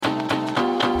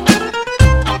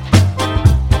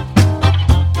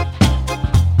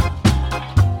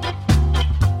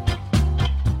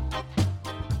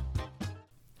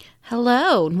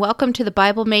Hello, and welcome to the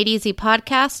Bible Made Easy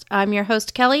podcast. I'm your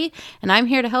host, Kelly, and I'm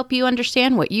here to help you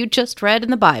understand what you just read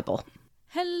in the Bible.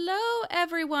 Hello,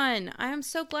 everyone. I am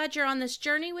so glad you're on this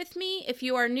journey with me. If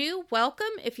you are new, welcome.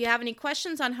 If you have any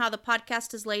questions on how the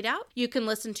podcast is laid out, you can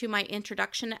listen to my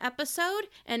introduction episode,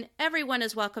 and everyone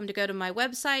is welcome to go to my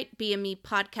website,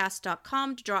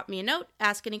 bmepodcast.com, to drop me a note,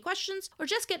 ask any questions, or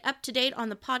just get up to date on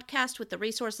the podcast with the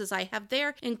resources I have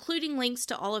there, including links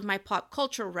to all of my pop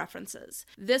culture references.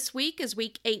 This week is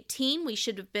week 18. We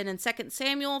should have been in 2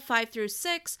 Samuel 5 through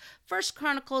 6, 1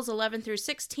 Chronicles 11 through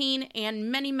 16, and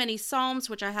many, many Psalms,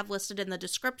 which I have listed in the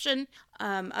description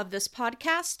of this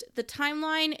podcast. The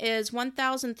timeline is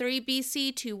 1003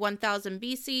 BC to 1000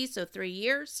 BC, so 3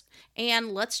 years.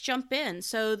 And let's jump in.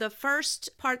 So the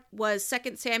first part was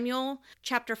 2 Samuel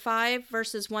chapter 5,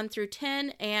 verses 1 through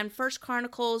 10, and 1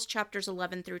 Chronicles chapters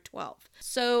 11 through 12.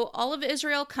 So all of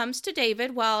Israel comes to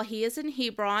David while he is in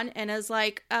Hebron and is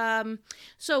like,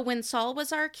 so when Saul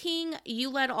was our king,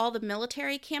 you led all the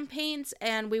military campaigns,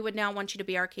 and we would now want you to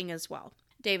be our king as well.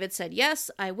 David said, yes,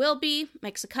 I will be,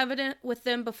 makes a covenant with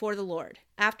them before the Lord.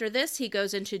 After this, he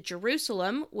goes into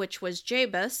Jerusalem, which was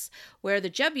Jebus, where the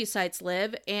Jebusites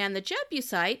live, and the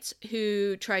Jebusites,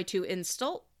 who try to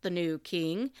insult the new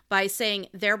king by saying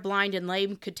they're blind and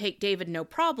lame, could take David no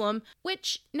problem,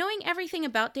 which, knowing everything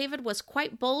about David, was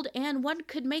quite bold, and one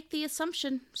could make the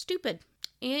assumption stupid.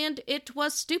 And it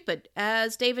was stupid,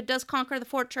 as David does conquer the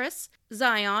fortress,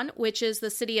 Zion, which is the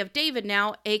city of David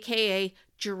now, aka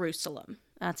Jerusalem.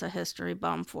 That's a history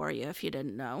bomb for you if you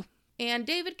didn't know. And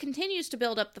David continues to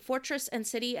build up the fortress and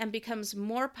city and becomes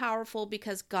more powerful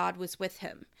because God was with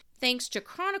him. Thanks to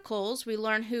Chronicles, we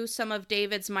learn who some of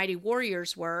David's mighty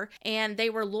warriors were, and they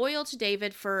were loyal to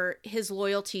David for his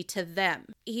loyalty to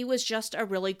them. He was just a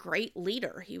really great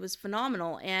leader. He was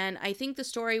phenomenal, and I think the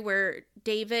story where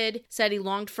David said he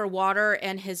longed for water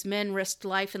and his men risked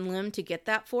life and limb to get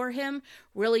that for him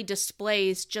really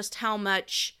displays just how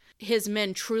much his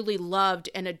men truly loved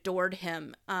and adored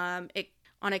him. On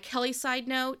a Kelly side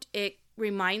note, it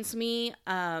reminds me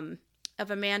of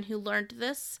a man who learned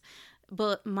this,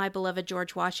 my beloved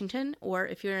George Washington, or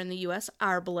if you're in the U.S.,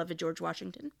 our beloved George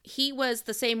Washington. He was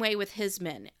the same way with his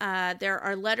men. There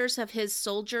are letters of his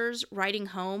soldiers writing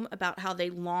home about how they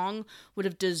long would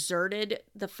have deserted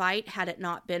the fight had it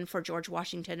not been for George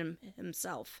Washington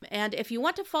himself. And if you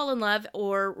want to fall in love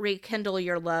or rekindle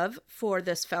your love for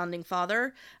this founding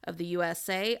father of the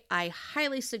USA, I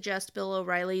highly suggest Bill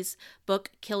O'Reilly's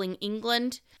book, Killing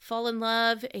England. Fall in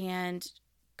love and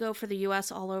go for the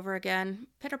U.S. all over again.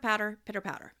 Pitter patter, pitter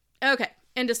patter. Okay,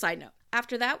 and a side note.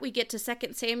 After that, we get to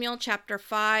 2 Samuel chapter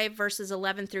 5, verses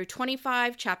 11 through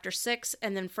 25, chapter 6,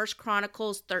 and then 1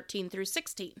 Chronicles 13 through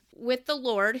 16. With the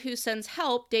Lord who sends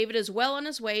help, David is well on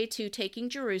his way to taking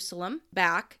Jerusalem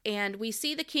back, and we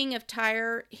see the king of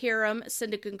Tyre, Hiram,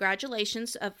 send a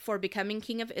congratulations for becoming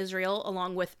king of Israel,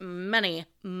 along with many,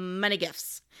 many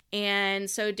gifts. And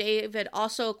so David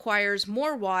also acquires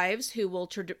more wives who will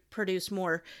produce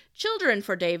more children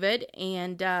for David.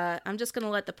 And I'm just going to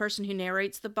let the person who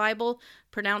narrates the Bible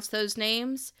pronounce those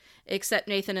names, except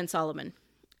Nathan and Solomon.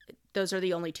 Those are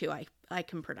the only two I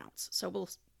can pronounce. So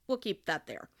we'll keep that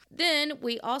there. Then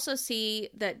we also see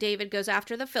that David goes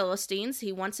after the Philistines.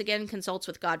 He once again consults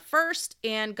with God first,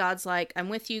 and God's like, I'm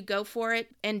with you, go for it.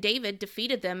 And David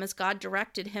defeated them as God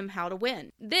directed him how to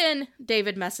win. Then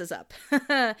David messes up.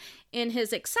 In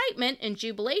his excitement and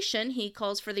jubilation, he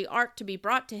calls for the ark to be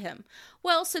brought to him.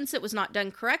 Well, since it was not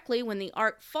done correctly, when the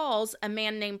ark falls, a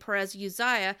man named Perez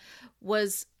Uzziah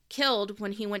was killed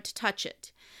when he went to touch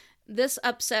it. This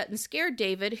upset and scared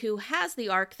David, who has the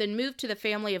ark, then moved to the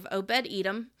family of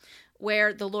Obed-Edom,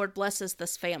 where the Lord blesses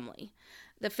this family.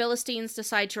 The Philistines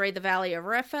decide to raid the valley of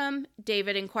Rephaim.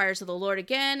 David inquires of the Lord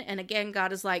again, and again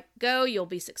God is like, go, you'll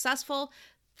be successful.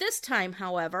 This time,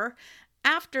 however,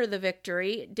 after the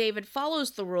victory, David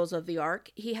follows the rules of the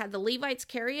ark. He had the Levites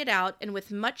carry it out, and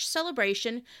with much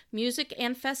celebration, music,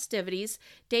 and festivities,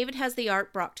 David has the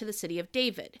ark brought to the city of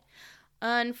David.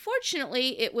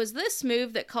 Unfortunately, it was this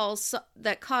move that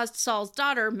caused Saul's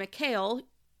daughter, Michal,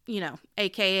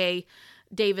 aka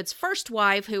David's first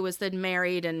wife, who was then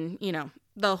married, and,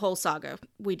 the whole saga.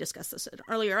 We discussed this in an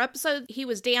earlier episode. He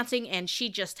was dancing, and she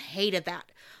just hated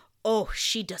that. Oh,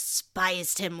 she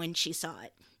despised him when she saw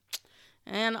it.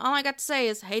 And all I got to say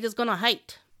is, hate is gonna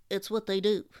hate. It's what they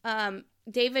do.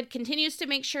 David continues to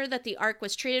make sure that the ark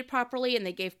was treated properly, and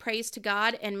they gave praise to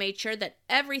God and made sure that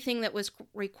everything that was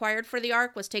required for the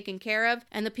ark was taken care of,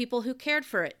 and the people who cared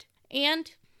for it. And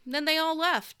then they all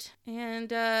left.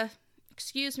 And,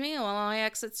 excuse me, while I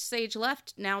exit stage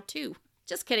left now too.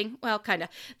 Just kidding. Well, kind of.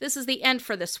 This is the end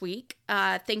for this week.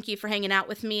 Thank you for hanging out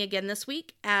with me again this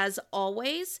week. As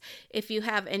always, if you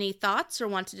have any thoughts or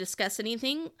want to discuss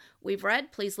anything we've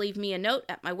read, please leave me a note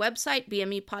at my website,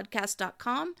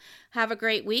 bmepodcast.com. Have a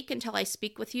great week until I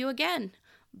speak with you again.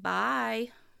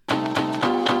 Bye.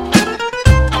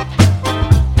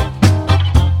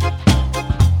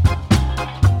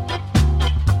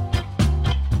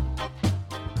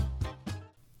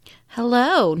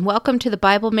 Hello, and welcome to the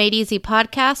Bible Made Easy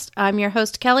podcast. I'm your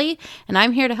host, Kelly, and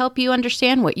I'm here to help you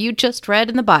understand what you just read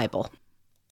in the Bible.